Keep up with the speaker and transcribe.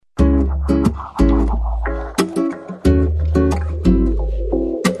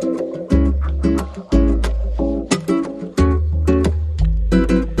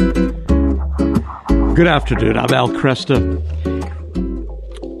Good afternoon. I'm Al Kresta.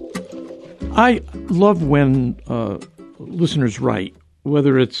 I love when listeners write,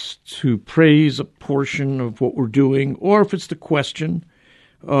 whether it's to praise a portion of what we're doing, or if it's to question,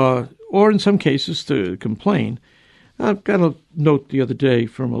 or in some cases to complain. I've got a note the other day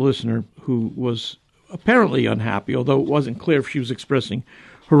from a listener who was apparently unhappy, although it wasn't clear if she was expressing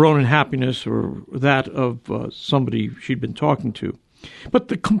her own unhappiness or that of somebody she'd been talking to. But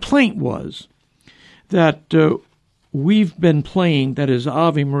the complaint was that we've been playing, that is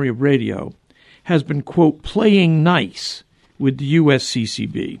Ave Maria Radio, has been, quote, playing nice with the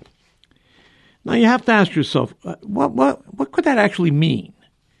USCCB. Now, you have to ask yourself, what could that actually mean?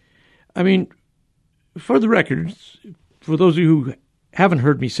 I mean, for the record, for those of you who haven't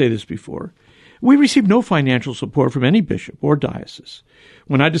heard me say this before, we received no financial support from any bishop or diocese.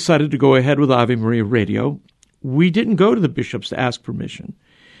 When I decided to go ahead with Ave Maria Radio, we didn't go to the bishops to ask permission.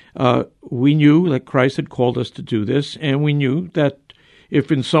 We knew that Christ had called us to do this, and we knew that if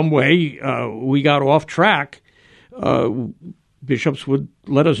in some way we got off track, bishops would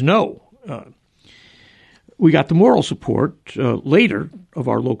let us know. We got the moral support later of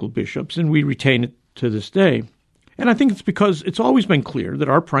our local bishops, and we retain it to this day. And I think it's because it's always been clear that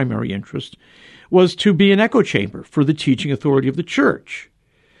our primary interest was to be an echo chamber for the teaching authority of the Church.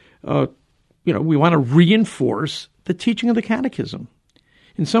 We want to reinforce the teaching of the Catechism.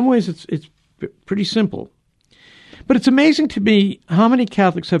 In some ways, it's pretty simple. But it's amazing to me how many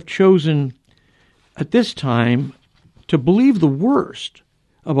Catholics have chosen at this time to believe the worst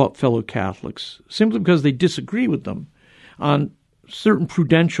about fellow Catholics simply because they disagree with them on certain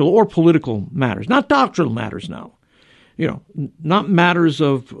prudential or political matters, not doctrinal matters now, not matters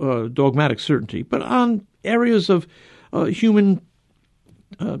of dogmatic certainty, but on areas of human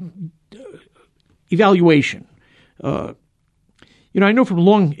evaluation. I know from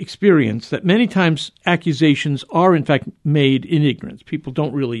long experience that many times accusations are in fact made in ignorance. People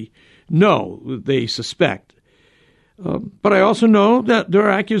don't really know, they suspect. But I also know that there are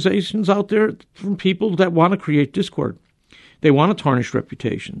accusations out there from people that want to create discord. They want to tarnish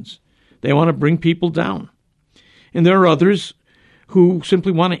reputations. They want to bring people down. And there are others who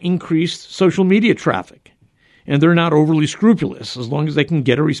simply want to increase social media traffic. And they're not overly scrupulous as long as they can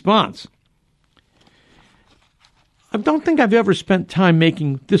get a response. I don't think I've ever spent time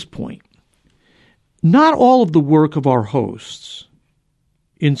making this point. Not all of the work of our hosts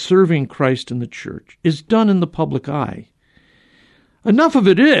in serving Christ and the Church is done in the public eye. Enough of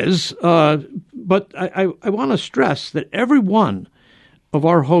it is, but I want to stress that every one of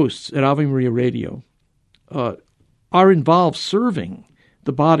our hosts at Ave Maria Radio are involved serving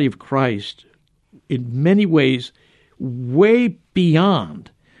the body of Christ in many ways way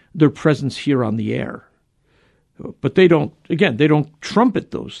beyond their presence here on the air. But they don't trumpet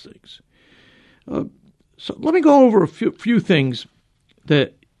those things. So let me go over a few things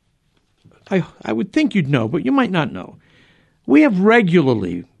that I would think you'd know, but you might not know. We have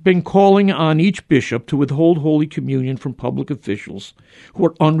regularly been calling on each bishop to withhold Holy Communion from public officials who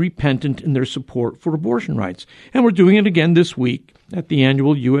are unrepentant in their support for abortion rights. And we're doing it again this week at the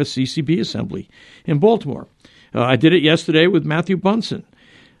annual USCCB Assembly in Baltimore. I did it yesterday with Matthew Bunson.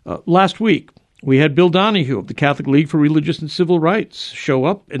 Last week, we had Bill Donahue of the Catholic League for Religious and Civil Rights show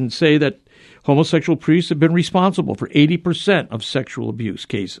up and say that homosexual priests have been responsible for 80% of sexual abuse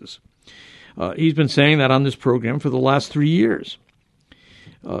cases. He's been saying that on this program for the last 3 years.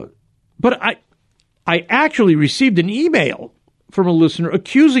 But I actually received an email from a listener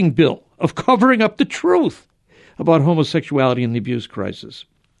accusing Bill of covering up the truth about homosexuality and the abuse crisis.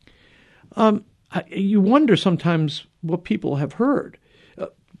 You wonder sometimes what people have heard.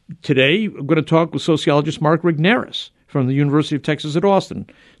 Today, I'm going to talk with sociologist Mark Rigneris from the University of Texas at Austin,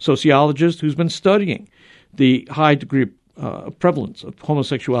 sociologist who's been studying the high degree of prevalence of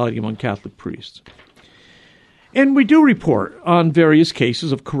homosexuality among Catholic priests. And we do report on various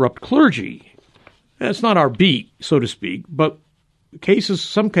cases of corrupt clergy. That's not our beat, so to speak, but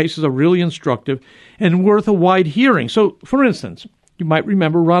some cases are really instructive and worth a wide hearing. So, for instance, you might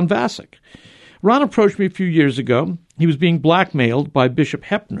remember Ron Vasek. Ron approached me a few years ago. He was being blackmailed by Bishop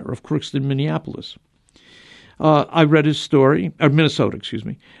Heppner of Crookston, Minneapolis. I read his story, Minnesota, excuse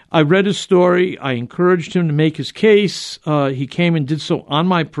me. I read his story. I encouraged him to make his case. He came and did so on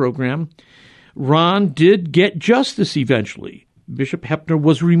my program. Ron did get justice eventually. Bishop Heppner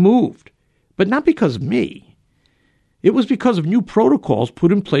was removed, but not because of me. It was because of new protocols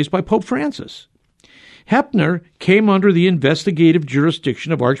put in place by Pope Francis. Heppner came under the investigative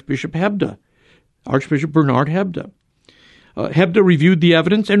jurisdiction of Archbishop Bernard Hebda. Hebda reviewed the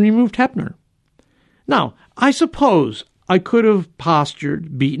evidence and removed Heppner. Now, I suppose I could have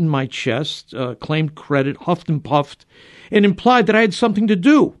postured, beaten my chest, claimed credit, huffed and puffed, and implied that I had something to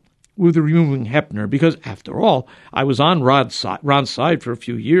do with removing Hepner because, after all, I was on Ron's side for a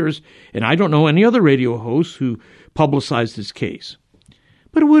few years, and I don't know any other radio host who publicized his case.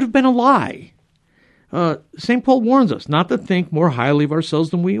 But it would have been a lie. St. Paul warns us not to think more highly of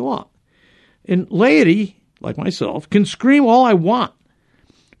ourselves than we ought. And laity, like myself, can scream all I want,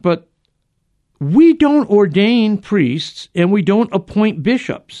 but we don't ordain priests and we don't appoint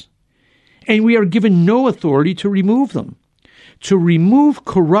bishops, and we are given no authority to remove them. To remove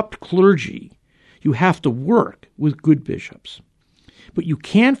corrupt clergy, you have to work with good bishops. But you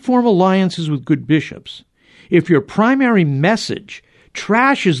can't form alliances with good bishops if your primary message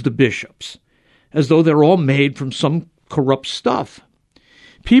trashes the bishops as though they're all made from some corrupt stuff.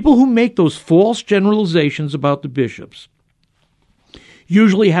 People who make those false generalizations about the bishops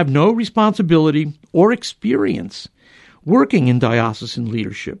usually have no responsibility or experience working in diocesan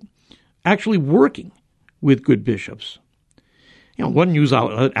leadership, actually working with good bishops. One news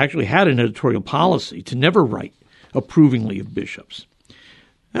outlet actually had an editorial policy to never write approvingly of bishops.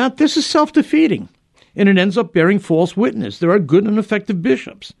 Now, this is self-defeating, and it ends up bearing false witness. There are good and effective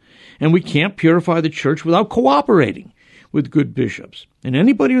bishops, and we can't purify the church without cooperating with good bishops. And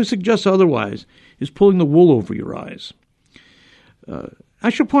anybody who suggests otherwise is pulling the wool over your eyes.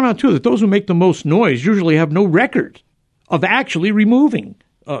 I should point out, too, that those who make the most noise usually have no record of actually removing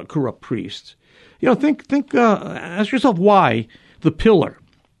corrupt priests. Ask yourself why The Pillar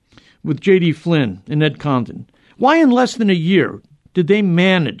with J.D. Flynn and Ed Condon, why in less than a year did they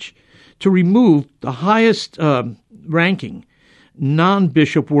manage to remove the highest ranking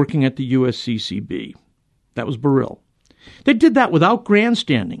non-bishop working at the USCCB? That was Burrill. They did that without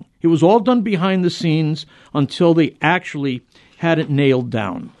grandstanding. It was all done behind the scenes until they actually had it nailed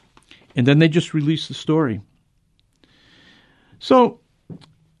down. And then they just released the story. So,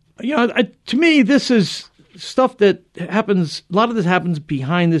 to me, this is stuff that happens, a lot of this happens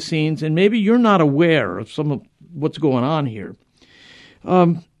behind the scenes, and maybe you're not aware of some of what's going on here.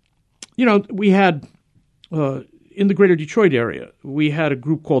 We had, in the greater Detroit area, we had a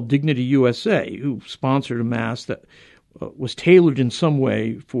group called Dignity USA who sponsored a mass that was tailored in some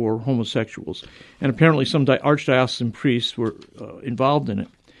way for homosexuals. And apparently some archdiocesan priests were involved in it.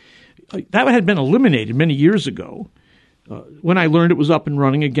 That had been eliminated many years ago. When I learned it was up and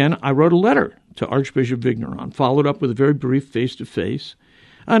running again, I wrote a letter to Archbishop Vigneron, followed up with a very brief face-to-face.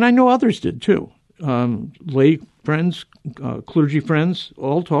 And I know others did, too. Lay friends, clergy friends,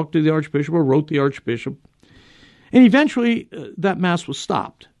 all talked to the Archbishop or wrote the Archbishop. And eventually, that Mass was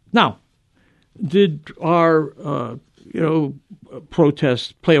stopped. Now, did our,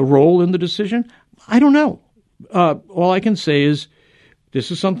 protest play a role in the decision? I don't know. All I can say is this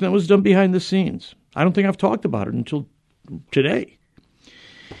is something that was done behind the scenes. I don't think I've talked about it until today.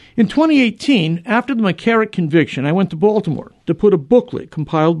 In 2018, after the McCarrick conviction, I went to Baltimore to put a booklet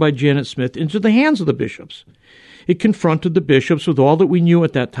compiled by Janet Smith into the hands of the bishops. It confronted the bishops with all that we knew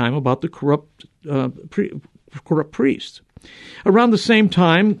at that time about the corrupt priests. Around the same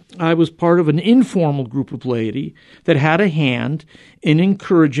time, I was part of an informal group of laity that had a hand in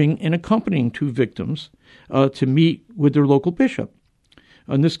encouraging and accompanying two victims to meet with their local bishop.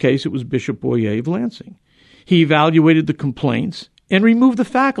 In this case, it was Bishop Boyer of Lansing. He evaluated the complaints and removed the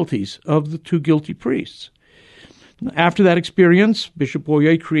faculties of the two guilty priests. After that experience, Bishop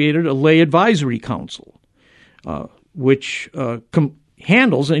Boyer created a lay advisory council, which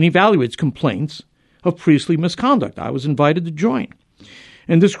handles and evaluates complaints of priestly misconduct. I was invited to join.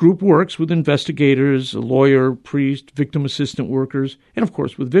 And this group works with investigators, a lawyer, priest, victim assistant workers, and of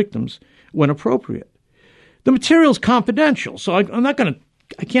course with victims when appropriate. The material is confidential, so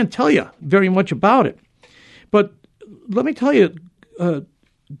I can't tell you very much about it. But let me tell you,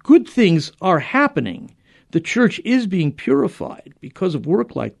 good things are happening. The church is being purified because of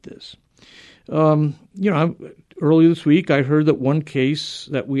work like this. Earlier this week, I heard that one case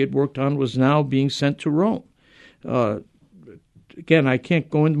that we had worked on was now being sent to Rome. Again, I can't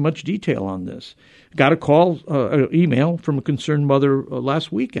go into much detail on this. Got a call, email from a concerned mother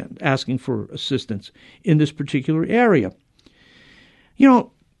last weekend asking for assistance in this particular area.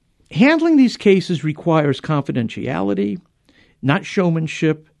 Handling these cases requires confidentiality, not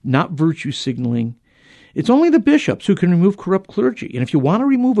showmanship, not virtue signaling. It's only the bishops who can remove corrupt clergy. And if you want to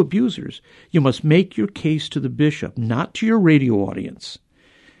remove abusers, you must make your case to the bishop, not to your radio audience.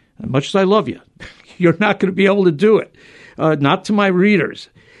 As much as I love you, you're not going to be able to do it. Not to my readers.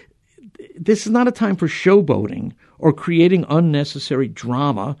 This is not a time for showboating or creating unnecessary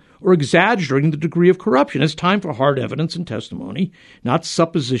drama or exaggerating the degree of corruption. It's time for hard evidence and testimony, not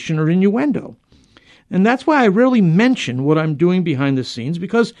supposition or innuendo. And that's why I rarely mention what I'm doing behind the scenes,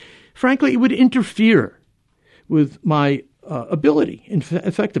 because, frankly, it would interfere with my ability and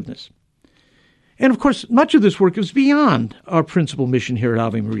effectiveness. And, of course, much of this work is beyond our principal mission here at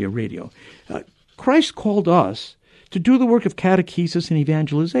Ave Maria Radio. Christ called us to do the work of catechesis and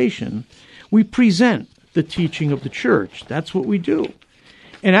evangelization. We present the teaching of the church. That's what we do.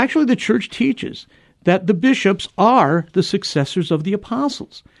 And actually, the church teaches that the bishops are the successors of the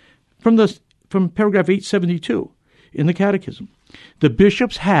apostles. From paragraph 872 in the Catechism, the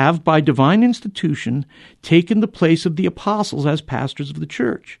bishops have, by divine institution, taken the place of the apostles as pastors of the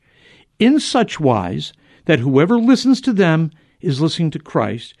church, in such wise that whoever listens to them is listening to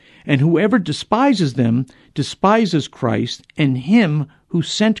Christ, and whoever despises them despises Christ and him who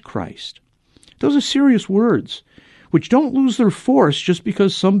sent Christ. Those are serious words, which don't lose their force just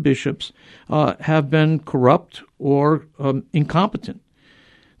because some bishops have been corrupt or incompetent.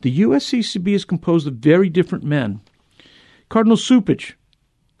 The USCCB is composed of very different men. Cardinal Cupich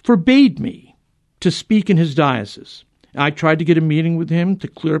forbade me to speak in his diocese. I tried to get a meeting with him to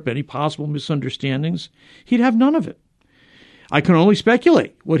clear up any possible misunderstandings. He'd have none of it. I can only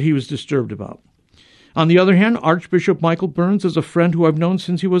speculate what he was disturbed about. On the other hand, Archbishop Michael Burns is a friend who I've known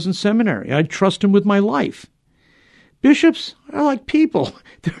since he was in seminary. I trust him with my life. Bishops are like people.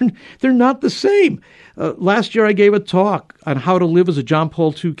 They're not the same. Last year I gave a talk on how to live as a John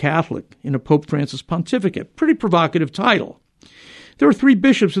Paul II Catholic in a Pope Francis pontificate. Pretty provocative title. There were 3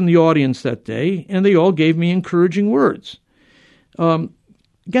 bishops in the audience that day, and they all gave me encouraging words. Again,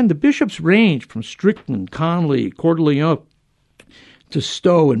 the bishops ranged from Strickland, Conley, Cordellion, to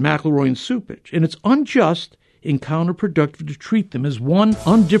Stowe and McElroy and Cupich, and it's unjust and counterproductive to treat them as one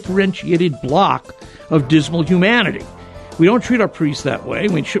undifferentiated block of dismal humanity. We don't treat our priests that way.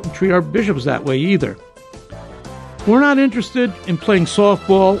 We shouldn't treat our bishops that way either. We're not interested in playing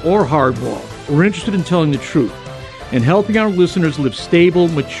softball or hardball. We're interested in telling the truth and helping our listeners live stable,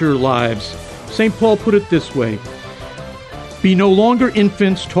 mature lives. St. Paul put it this way: be no longer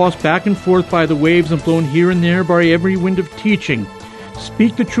infants tossed back and forth by the waves and blown here and there by every wind of teaching.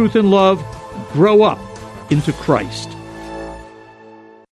 Speak the truth in love. Grow up into Christ.